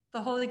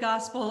The Holy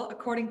Gospel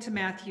according to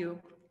Matthew.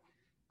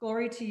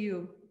 Glory to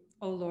you,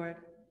 O Lord.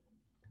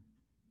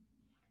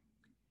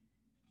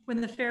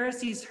 When the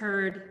Pharisees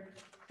heard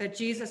that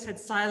Jesus had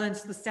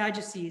silenced the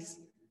Sadducees,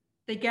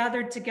 they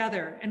gathered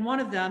together, and one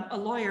of them, a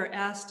lawyer,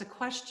 asked a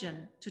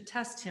question to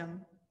test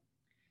him.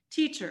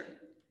 "Teacher,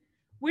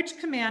 which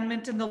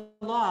commandment in the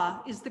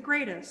law is the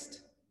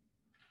greatest?"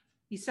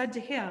 He said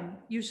to him,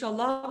 "You shall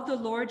love the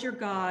Lord your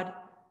God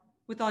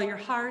with all your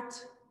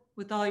heart,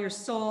 with all your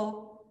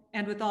soul,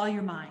 and with all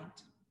your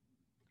mind.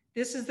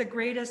 This is the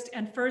greatest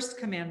and first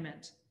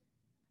commandment,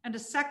 and a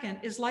second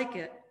is like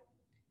it.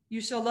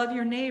 You shall love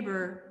your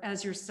neighbor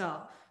as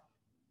yourself.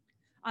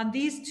 On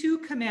these two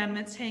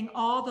commandments hang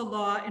all the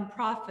law and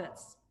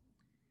prophets."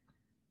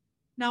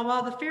 Now,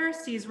 while the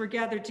Pharisees were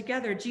gathered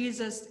together,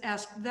 Jesus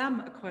asked them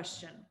a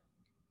question.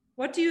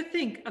 "What do you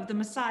think of the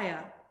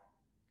Messiah?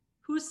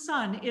 Whose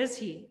son is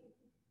he?"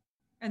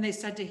 And they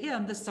said to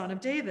him, "The son of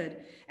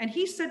David." And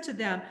he said to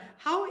them,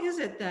 "How is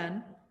it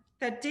then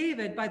that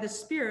David by the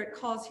Spirit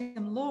calls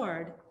him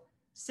Lord,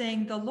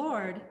 saying, 'The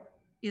Lord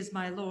is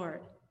my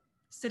Lord.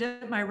 Sit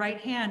at my right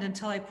hand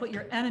until I put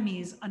your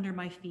enemies under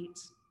my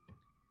feet'?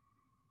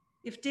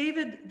 If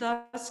David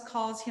thus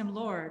calls him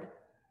Lord,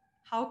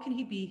 how can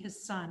he be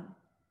his son?"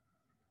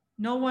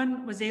 No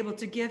one was able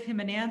to give him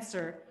an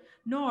answer,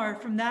 nor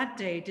from that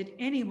day did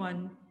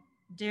anyone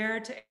dare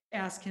to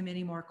ask him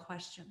any more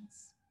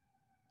questions.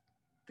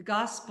 The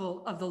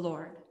Gospel of the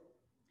Lord.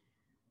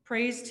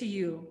 Praise to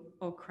you,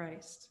 O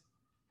Christ.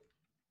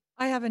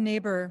 I have a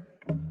neighbor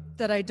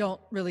that I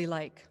don't really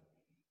like.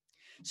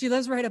 She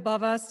lives right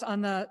above us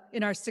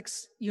in our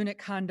 6-unit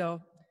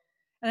condo,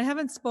 and I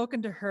haven't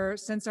spoken to her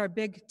since our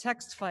big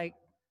text fight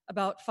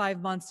about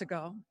 5 months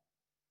ago.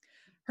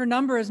 Her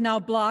number is now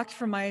blocked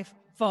from my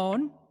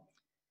phone,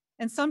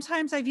 and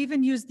sometimes I've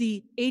even used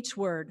the H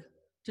word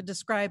to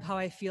describe how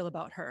I feel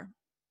about her.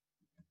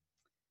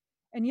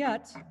 And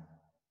yet,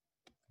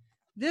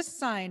 this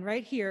sign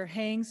right here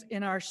hangs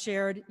in our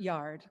shared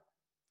yard,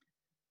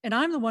 and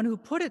I'm the one who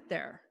put it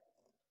there.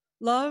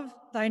 Love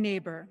thy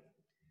neighbor.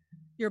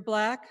 Your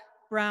Black,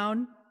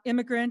 brown,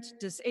 immigrant,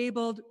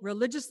 disabled,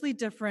 religiously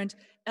different,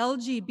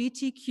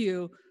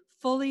 LGBTQ,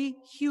 fully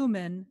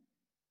human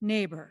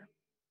neighbor.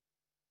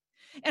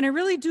 And I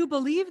really do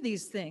believe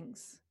these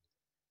things,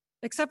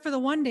 except for the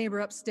one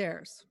neighbor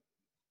upstairs.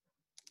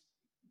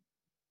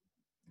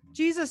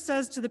 Jesus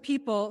says to the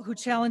people who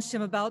challenged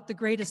him about the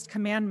greatest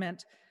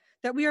commandment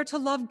that we are to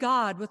love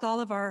God with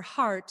all of our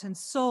heart and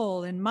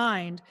soul and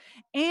mind,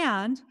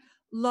 and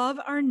love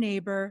our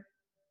neighbor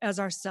as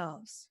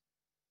ourselves.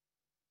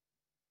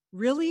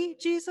 Really,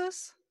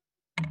 Jesus?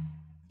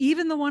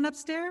 Even the one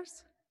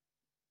upstairs?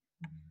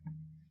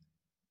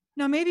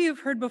 Now, maybe you've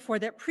heard before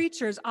that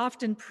preachers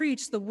often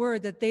preach the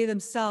word that they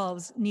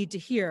themselves need to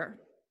hear.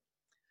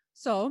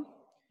 So,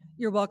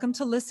 you're welcome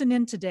to listen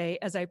in today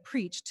as I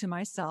preach to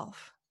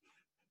myself.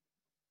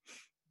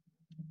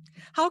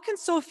 How can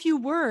so few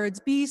words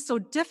be so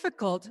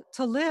difficult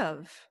to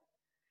live?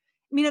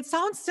 I mean, it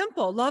sounds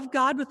simple. Love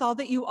God with all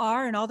that you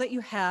are and all that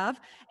you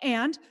have,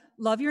 and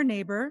love your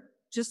neighbor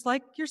just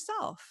like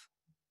yourself.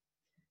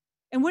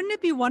 And wouldn't it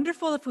be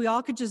wonderful if we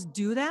all could just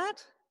do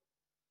that?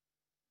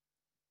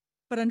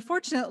 But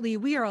unfortunately,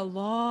 we are a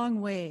long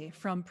way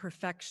from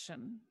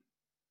perfection.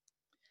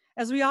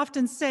 As we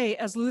often say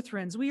as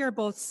Lutherans, we are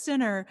both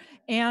sinner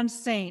and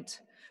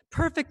saint,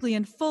 perfectly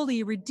and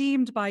fully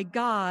redeemed by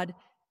God,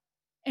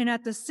 and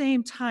at the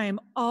same time,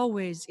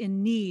 always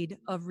in need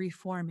of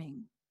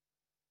reforming.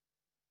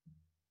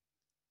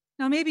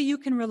 Now, maybe you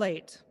can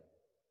relate.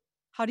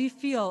 How do you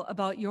feel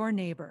about your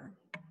neighbor?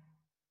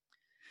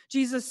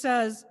 Jesus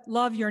says,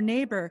 love your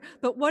neighbor,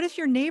 but what if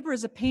your neighbor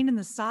is a pain in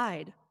the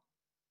side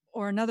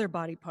or another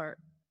body part?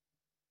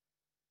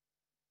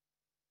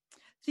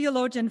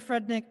 Theologian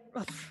Friedrich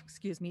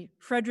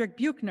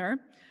Buechner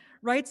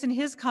writes in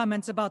his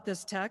comments about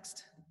this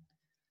text,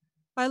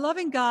 by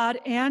loving God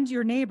and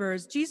your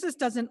neighbors, Jesus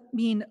doesn't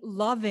mean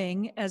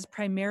loving as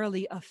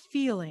primarily a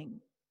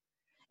feeling.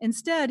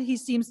 Instead, he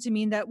seems to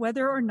mean that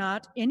whether or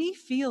not any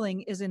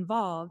feeling is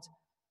involved,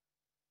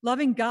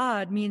 loving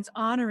God means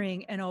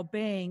honoring and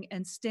obeying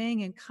and staying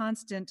in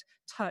constant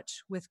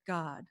touch with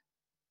God.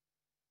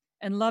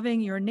 And loving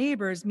your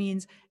neighbors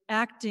means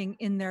acting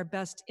in their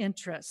best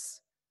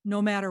interests,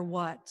 no matter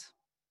what,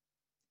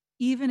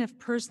 even if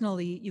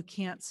personally you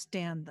can't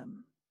stand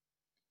them.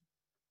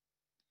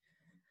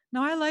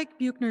 Now, I like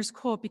Buechner's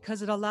quote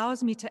because it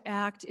allows me to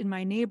act in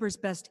my neighbor's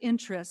best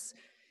interests,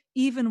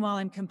 even while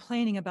I'm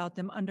complaining about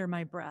them under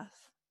my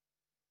breath.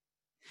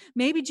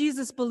 Maybe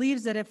Jesus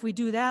believes that if we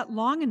do that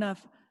long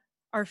enough,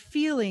 our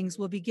feelings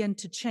will begin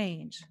to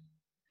change.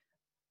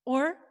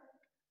 Or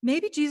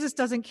maybe Jesus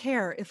doesn't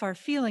care if our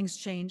feelings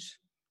change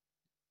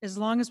as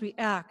long as we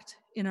act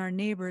in our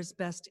neighbor's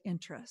best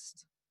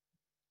interest.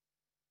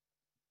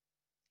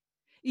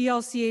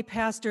 ELCA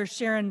pastor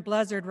Sharon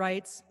Blizzard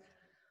writes,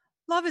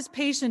 love is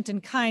patient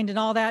and kind and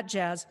all that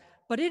jazz,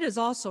 but it is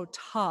also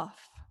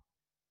tough.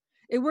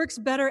 It works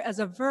better as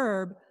a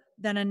verb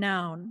than a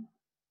noun.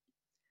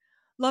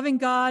 Loving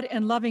God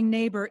and loving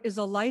neighbor is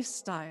a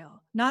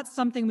lifestyle, not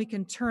something we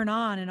can turn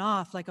on and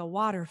off like a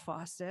water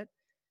faucet.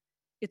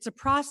 It's a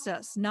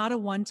process, not a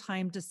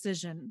one-time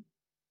decision.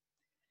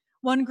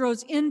 One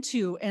grows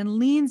into and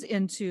leans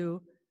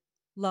into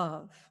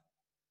love.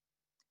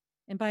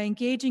 And by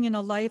engaging in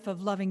a life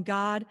of loving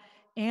God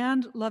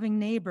and loving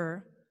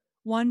neighbor,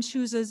 one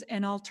chooses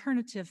an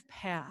alternative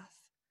path,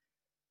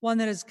 one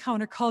that is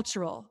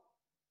countercultural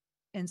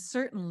and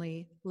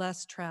certainly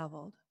less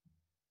traveled.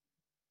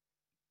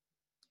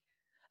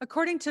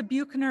 According to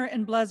Buchner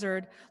and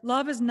Blizzard,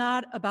 love is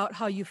not about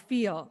how you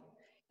feel.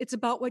 It's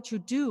about what you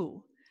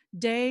do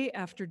day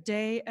after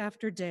day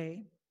after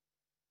day.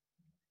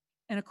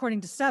 And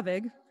according to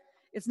Sevig,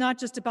 it's not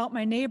just about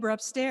my neighbor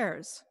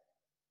upstairs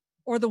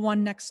or the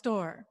one next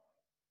door.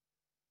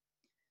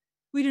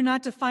 We do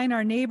not define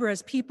our neighbor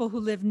as people who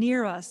live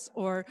near us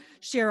or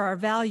share our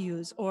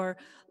values or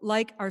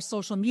like our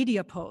social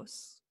media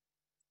posts.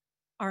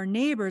 Our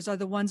neighbors are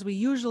the ones we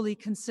usually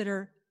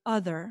consider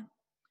other,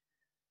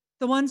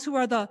 the ones who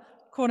are the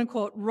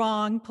quote-unquote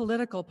wrong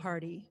political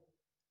party,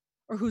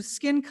 or whose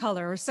skin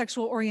color or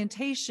sexual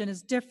orientation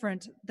is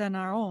different than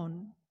our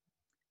own.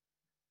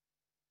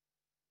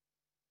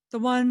 The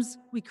ones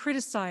we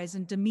criticize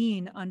and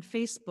demean on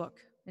Facebook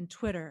and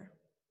Twitter.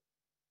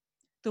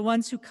 The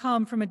ones who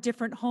come from a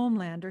different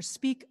homeland or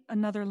speak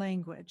another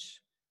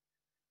language.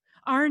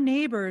 Our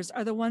neighbors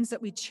are the ones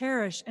that we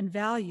cherish and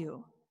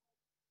value,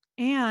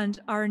 and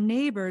our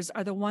neighbors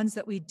are the ones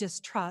that we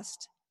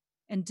distrust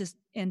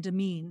and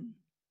demean.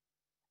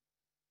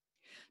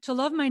 To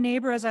love my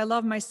neighbor as I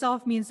love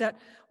myself means that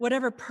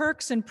whatever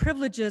perks and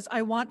privileges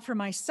I want for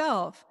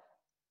myself,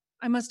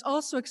 I must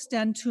also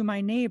extend to my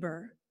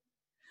neighbor.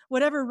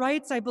 Whatever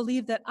rights I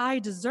believe that I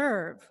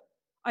deserve,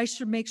 I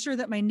should make sure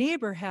that my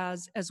neighbor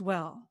has as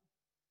well.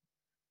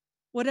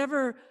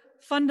 Whatever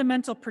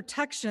fundamental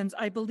protections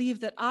I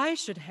believe that I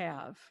should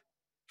have,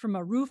 from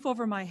a roof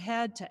over my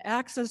head to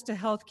access to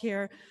health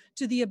care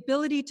to the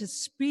ability to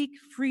speak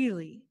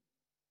freely,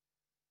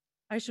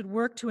 I should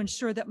work to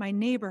ensure that my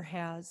neighbor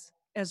has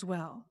as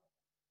well.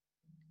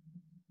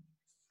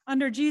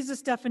 Under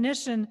Jesus'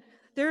 definition,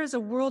 there is a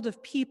world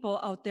of people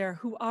out there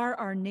who are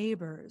our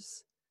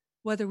neighbors,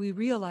 whether we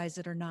realize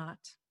it or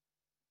not.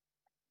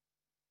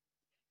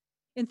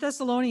 In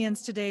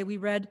Thessalonians today, we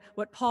read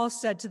what Paul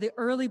said to the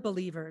early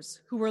believers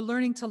who were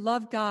learning to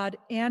love God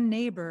and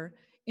neighbor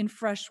in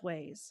fresh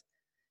ways.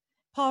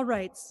 Paul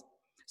writes,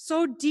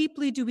 "So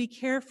deeply do we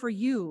care for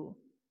you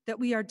that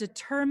we are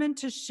determined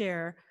to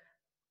share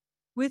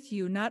with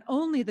you not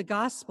only the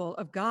gospel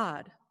of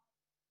God,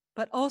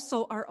 but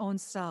also our own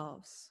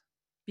selves,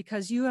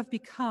 because you have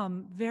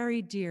become very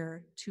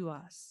dear to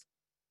us."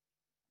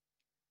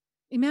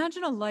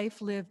 Imagine a life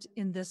lived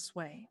in this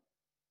way,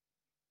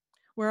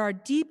 where our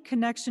deep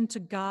connection to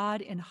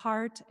God in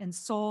heart and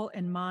soul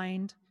and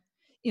mind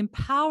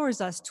empowers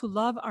us to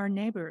love our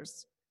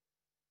neighbors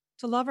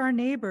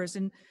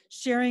and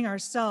sharing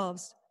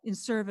ourselves in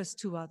service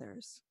to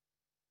others.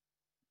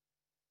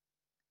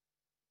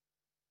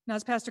 Now,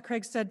 as Pastor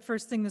Craig said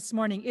first thing this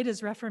morning, it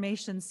is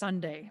Reformation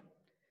Sunday.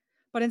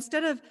 But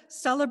instead of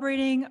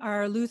celebrating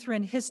our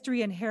Lutheran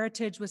history and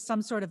heritage with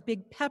some sort of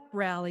big pep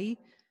rally,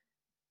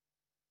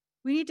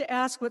 we need to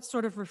ask what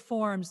sort of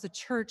reforms the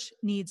church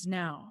needs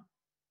now.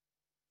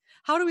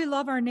 How do we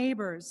love our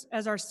neighbors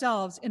as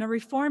ourselves in a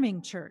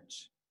reforming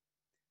church?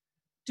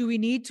 Do we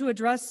need to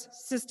address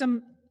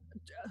system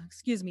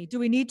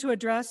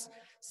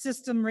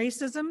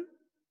racism,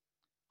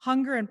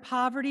 hunger and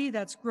poverty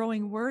that's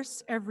growing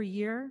worse every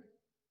year,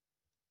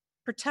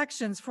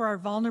 protections for our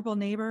vulnerable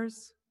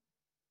neighbors?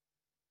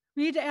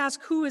 We need to ask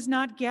who is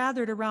not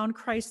gathered around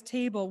Christ's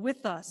table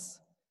with us,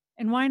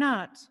 and why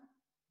not?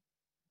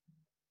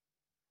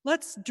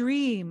 Let's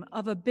dream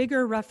of a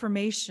bigger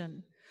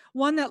reformation,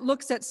 one that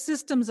looks at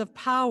systems of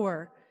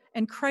power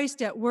and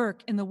Christ at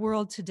work in the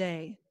world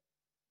today.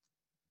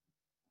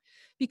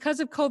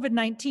 Because of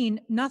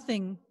COVID-19,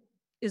 nothing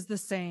is the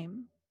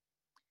same.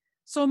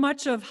 So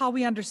much of how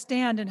we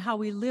understand and how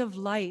we live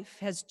life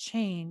has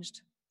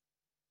changed.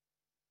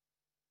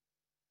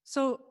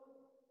 So,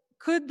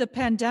 could the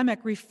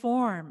pandemic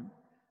reform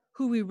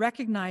who we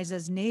recognize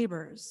as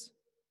neighbors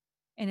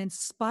and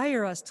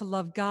inspire us to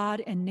love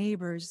God and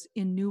neighbors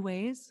in new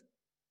ways?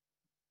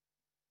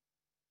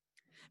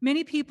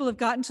 Many people have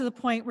gotten to the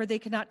point where they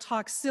cannot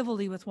talk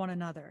civilly with one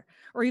another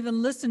or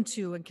even listen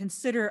to and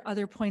consider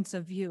other points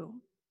of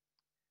view.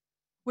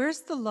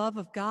 Where's the love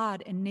of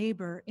God and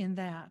neighbor in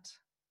that?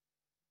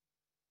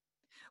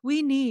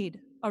 We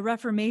need a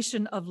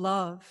reformation of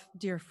love,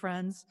 dear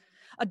friends,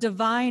 a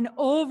divine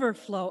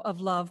overflow of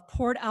love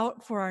poured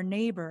out for our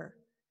neighbor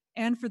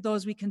and for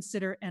those we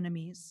consider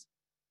enemies.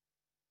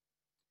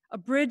 A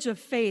bridge of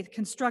faith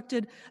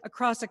constructed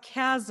across a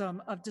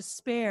chasm of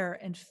despair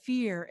and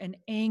fear and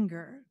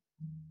anger.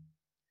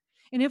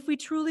 And if we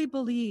truly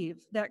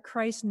believe that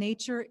Christ's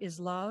nature is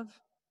love,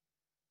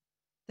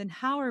 then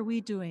how are we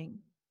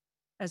doing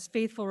as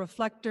faithful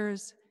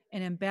reflectors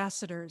and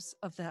ambassadors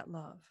of that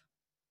love?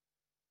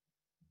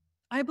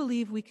 I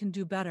believe we can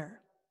do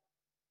better.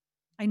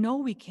 I know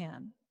we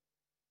can.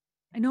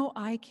 I know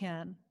I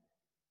can,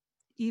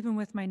 even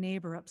with my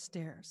neighbor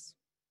upstairs.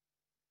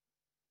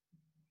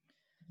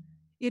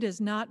 It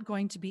is not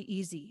going to be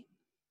easy,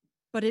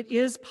 but it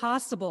is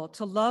possible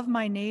to love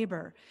my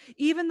neighbor,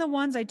 even the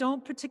ones I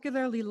don't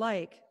particularly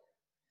like,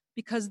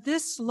 because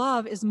this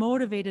love is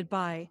motivated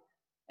by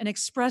and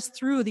expressed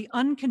through the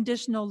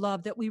unconditional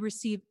love that we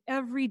receive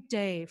every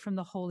day from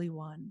the Holy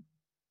One.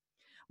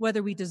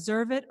 Whether we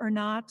deserve it or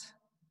not,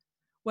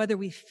 whether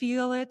we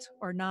feel it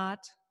or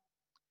not,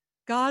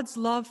 God's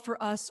love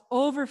for us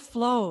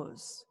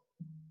overflows.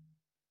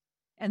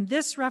 And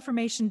this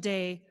Reformation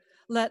Day,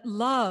 let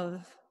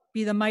love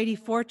be the mighty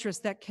fortress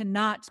that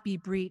cannot be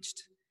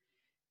breached.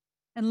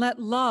 And let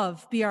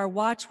love be our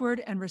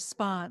watchword and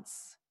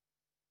response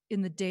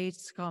in the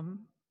days to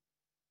come.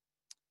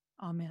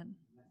 Amen.